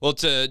Well,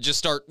 to just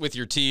start with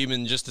your team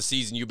and just the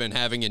season you've been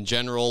having in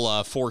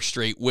general, 4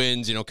 straight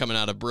wins, coming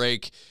out of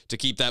break to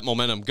keep that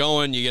momentum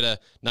going. You get a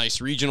nice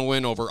regional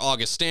win over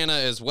Augustana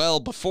as well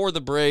before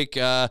the break.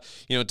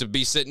 To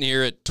be sitting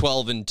here at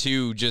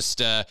 12-2,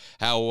 just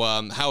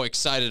how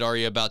excited are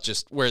you about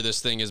just where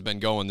this thing has been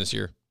going this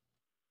year?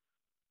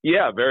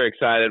 Yeah, very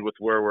excited with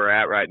where we're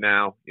at right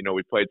now.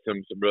 We played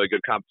some really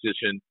good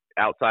competition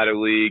outside of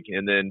league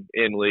and then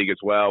in league as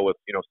well with,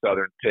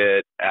 Southern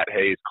Pitt, at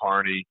Hayes,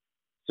 Kearney.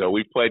 So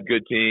we've played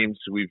good teams.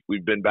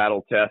 We've been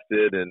battle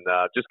tested and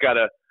just got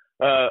a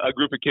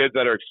group of kids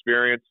that are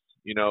experienced,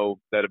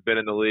 that have been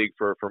in the league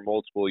for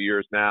multiple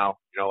years now.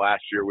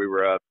 Last year we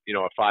were a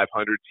 500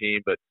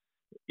 team, but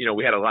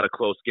we had a lot of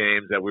close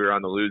games that we were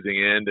on the losing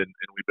end, and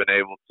we've been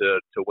able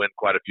to win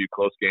quite a few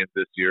close games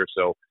this year.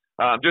 So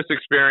just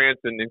experience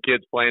and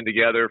kids playing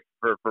together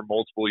for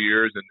multiple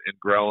years and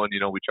growing.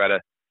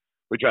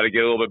 We try to get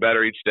a little bit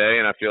better each day,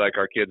 and I feel like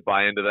our kids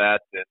buy into that.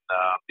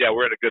 And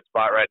we're in a good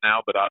spot right now,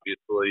 but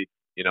obviously,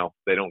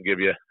 they don't give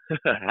you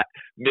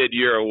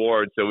mid-year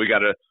awards, so we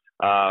got a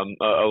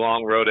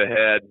long road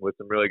ahead with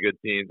some really good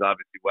teams.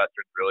 Obviously,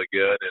 Western's really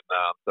good, and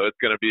so it's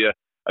going to be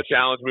a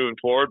challenge moving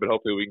forward, but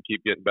hopefully we can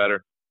keep getting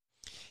better.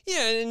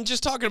 Yeah, and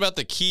just talking about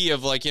the key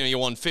of, you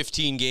won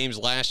 15 games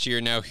last year.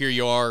 Now here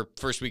you are,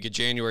 first week of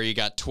January, you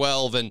got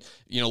 12. And,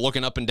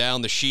 looking up and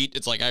down the sheet,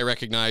 it's like I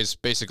recognize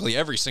basically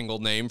every single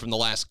name from the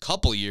last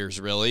couple years,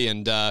 really.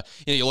 And,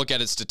 you look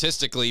at it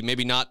statistically,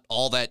 maybe not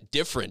all that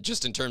different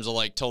just in terms of,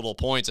 total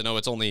points. I know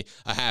it's only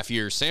a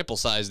half-year sample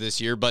size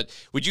this year, but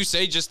would you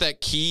say just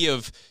that key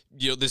of,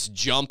 this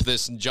jump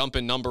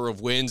in number of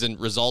wins and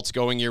results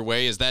going your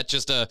way, is that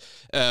just a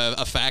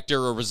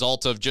factor, a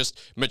result of just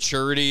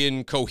maturity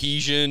and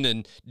cohesion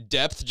and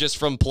depth just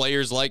from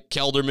players like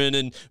Kelderman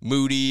and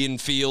Moody and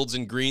Fields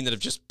and Green that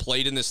have just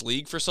played in this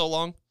league for so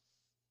long?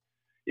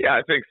 Yeah,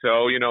 I think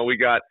so. We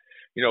got,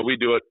 we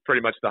do it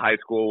pretty much the high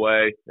school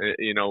way,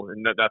 and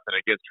nothing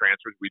against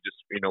transfers. We just,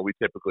 we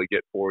typically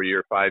get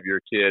 4-year, 5-year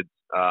kids,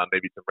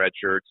 maybe some red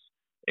shirts,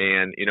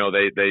 and,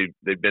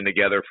 they've been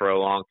together for a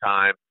long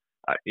time.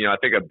 I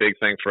think a big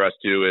thing for us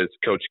too is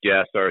Coach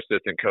Guest, our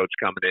assistant coach,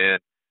 coming in.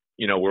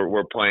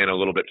 We're playing a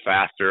little bit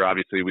faster.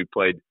 Obviously, we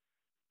played,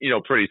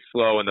 pretty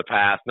slow in the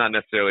past. Not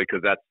necessarily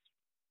because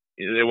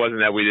it wasn't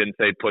that we didn't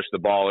say push the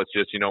ball. It's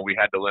just we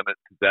had to limit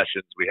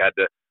possessions. We had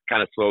to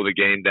kind of slow the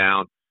game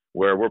down.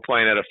 Where we're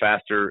playing at a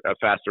faster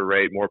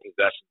rate, more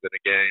possessions in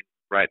a game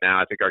right now.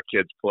 I think our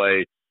kids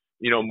play,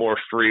 more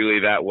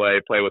freely that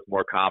way, play with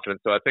more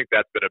confidence. So I think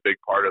that's been a big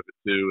part of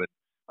it too.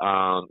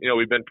 And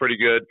we've been pretty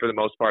good for the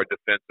most part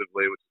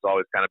defensively, which has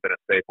always kind of been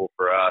a staple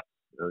for us.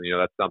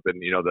 That's something,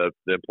 the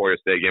Emporia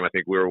State game, I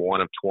think we were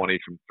 1 of 20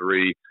 from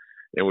 3,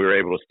 and we were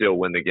able to still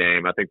win the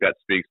game. I think that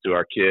speaks to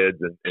our kids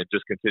and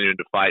just continuing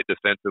to fight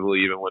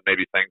defensively, even when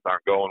maybe things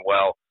aren't going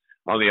well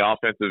on the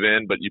offensive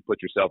end, but you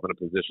put yourself in a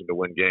position to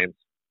win games.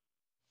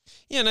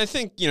 Yeah, and I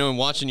think, in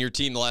watching your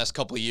team the last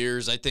couple of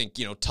years, I think,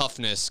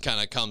 toughness kind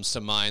of comes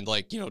to mind.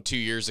 2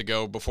 years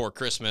ago before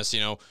Christmas,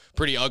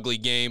 pretty ugly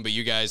game, but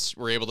you guys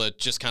were able to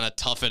just kind of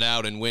tough it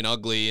out and win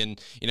ugly.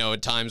 And,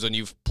 at times when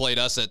you've played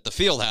us at the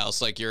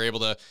Fieldhouse, you're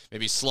able to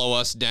maybe slow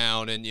us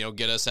down and,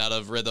 get us out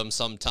of rhythm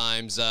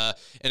sometimes. And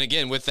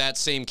again, with that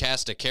same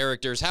cast of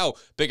characters, how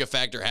big a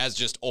factor has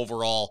just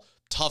overall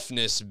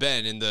toughness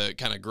been in the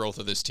kind of growth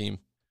of this team?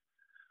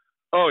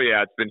 Oh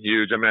yeah, it's been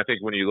huge. I mean, I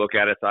think when you look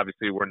at us,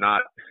 obviously we're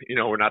not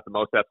the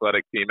most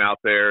athletic team out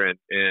there, and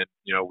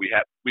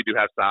we do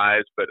have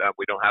size, but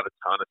we don't have a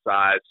ton of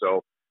size.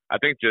 So I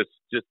think just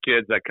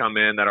kids that come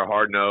in that are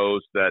hard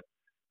nosed, that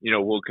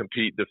will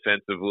compete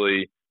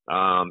defensively,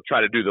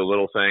 try to do the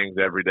little things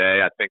every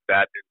day. I think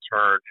that in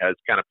turn has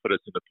kind of put us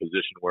in the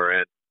position we're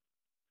in.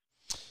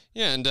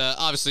 Yeah, and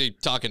obviously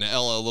talking to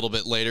Ella a little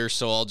bit later,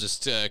 so I'll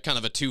just kind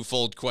of a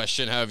twofold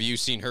question. How have you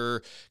seen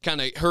her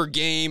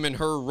game and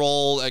her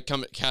role at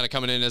coming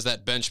in as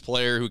that bench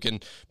player who can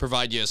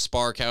provide you a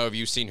spark? How have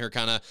you seen her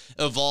kind of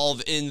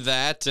evolve in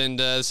that? And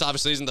this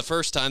obviously isn't the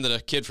first time that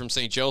a kid from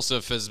St.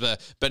 Joseph has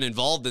been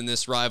involved in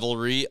this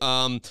rivalry.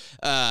 And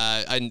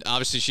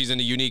obviously she's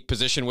in a unique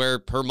position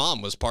where her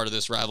mom was part of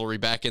this rivalry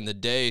back in the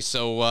day.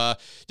 So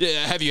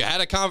have you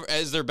had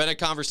has there been a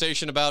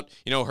conversation about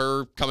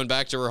her coming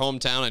back to her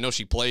hometown? I know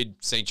she played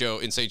St. Joe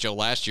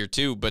last year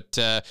too, but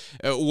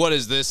what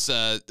is this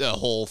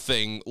whole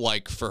thing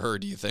like for her,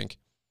 do you think?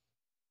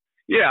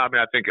 Yeah, I mean,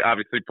 I think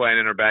obviously playing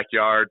in her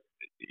backyard,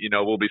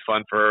 will be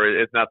fun for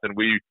her. It's nothing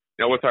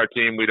with our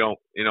team, we don't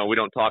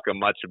talk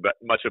much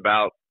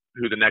about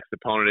who the next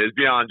opponent is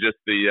beyond just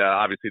the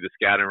obviously the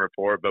scouting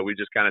report, but we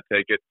just kind of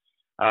take it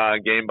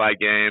game by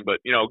game. But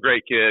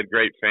great kid,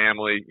 great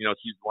family.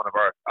 She's one of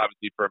our,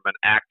 obviously from an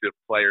active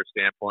player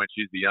standpoint,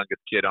 she's the youngest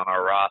kid on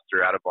our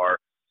roster out of our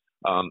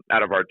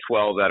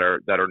 12 that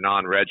are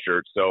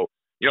non-redshirt. So,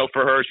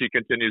 for her, she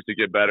continues to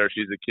get better.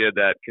 She's a kid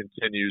that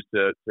continues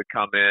to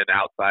come in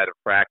outside of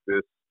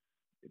practice,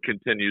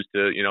 continues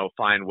to,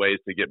 find ways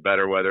to get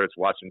better, whether it's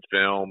watching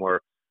film or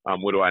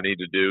what do I need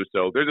to do.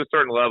 So there's a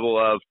certain level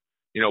of,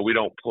 we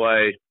don't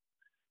play,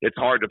 it's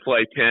hard to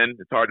play 10.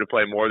 It's hard to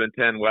play more than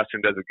 10.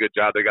 Western does a good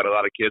job. They got a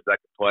lot of kids that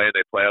can play, and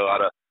they play a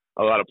lot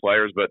of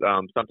players, but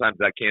sometimes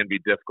that can be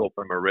difficult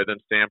from a rhythm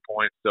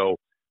standpoint. So,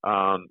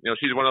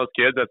 she's one of those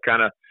kids that's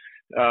kind of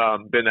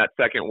been that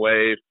second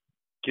wave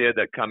kid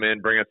that come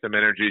in, bring us some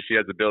energy. She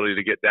has the ability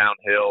to get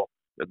downhill,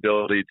 the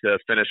ability to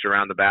finish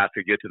around the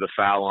basket, get to the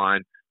foul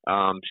line.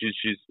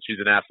 She's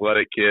an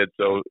athletic kid,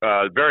 so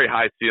very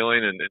high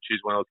ceiling, and she's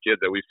one of those kids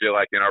that we feel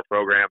like in our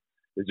program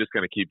is just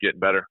going to keep getting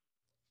better.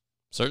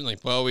 Certainly.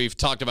 Well, we've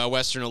talked about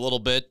Western a little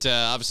bit.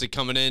 Obviously,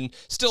 coming in,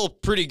 still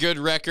pretty good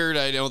record.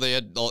 I know they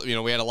had, we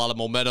had a lot of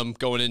momentum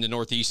going into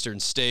Northeastern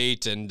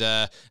State, and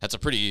that's a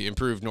pretty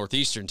improved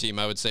Northeastern team,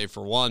 I would say,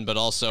 for one. But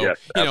also,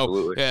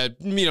 yes,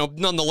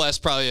 nonetheless,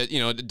 probably,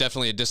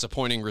 definitely a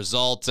disappointing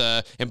result.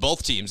 And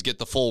both teams get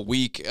the full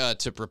week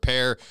to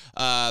prepare.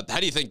 How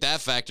do you think that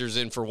factors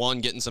in? For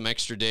one, getting some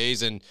extra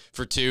days, and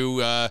for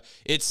two,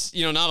 it's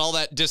not all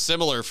that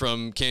dissimilar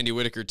from Candy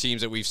Whitaker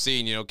teams that we've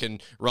seen. Can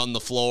run the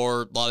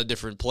floor, a lot of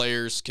different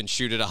players, can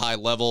shoot at a high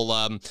level.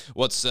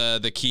 What's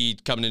the key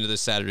coming into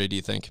this Saturday, do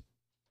you think?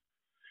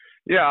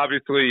 Yeah,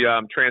 obviously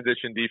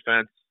transition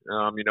defense,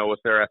 with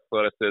their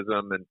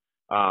athleticism, and,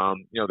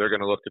 they're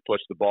going to look to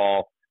push the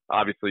ball.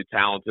 Obviously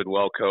talented,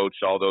 well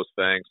coached, all those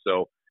things.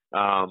 So,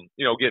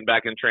 getting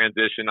back in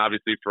transition,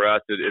 obviously for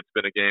us, it's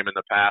been a game in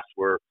the past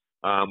where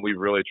we've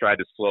really tried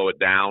to slow it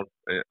down.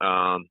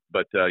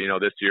 But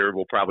this year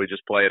we'll probably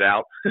just play it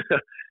out,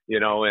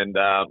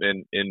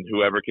 and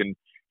whoever can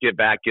get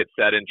back, get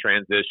set in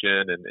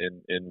transition,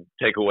 and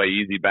take away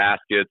easy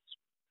baskets,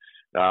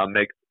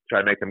 try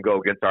to make them go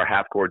against our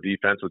half-court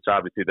defense, which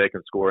obviously they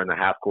can score in the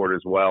half-court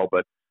as well.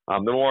 But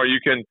the more you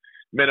can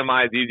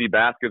minimize easy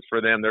baskets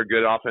for them, they're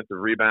good offensive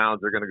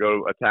rebounds. They're going to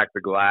go attack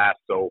the glass.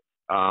 So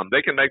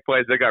they can make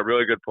plays. They got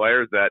really good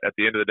players that at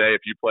the end of the day,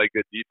 if you play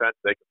good defense,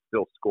 they can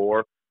still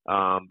score.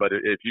 But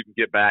if you can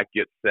get back,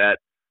 get set,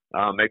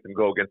 make them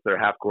go against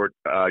their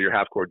your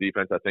half-court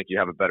defense, I think you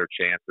have a better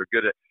chance. They're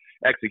good at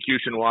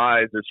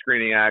execution-wise, their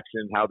screening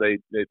action, how they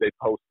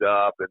post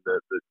up, and the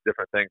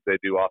different things they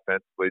do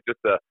offensively.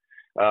 Just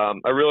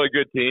a really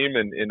good team,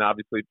 and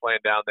obviously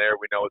playing down there,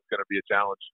 we know it's going to be a challenge.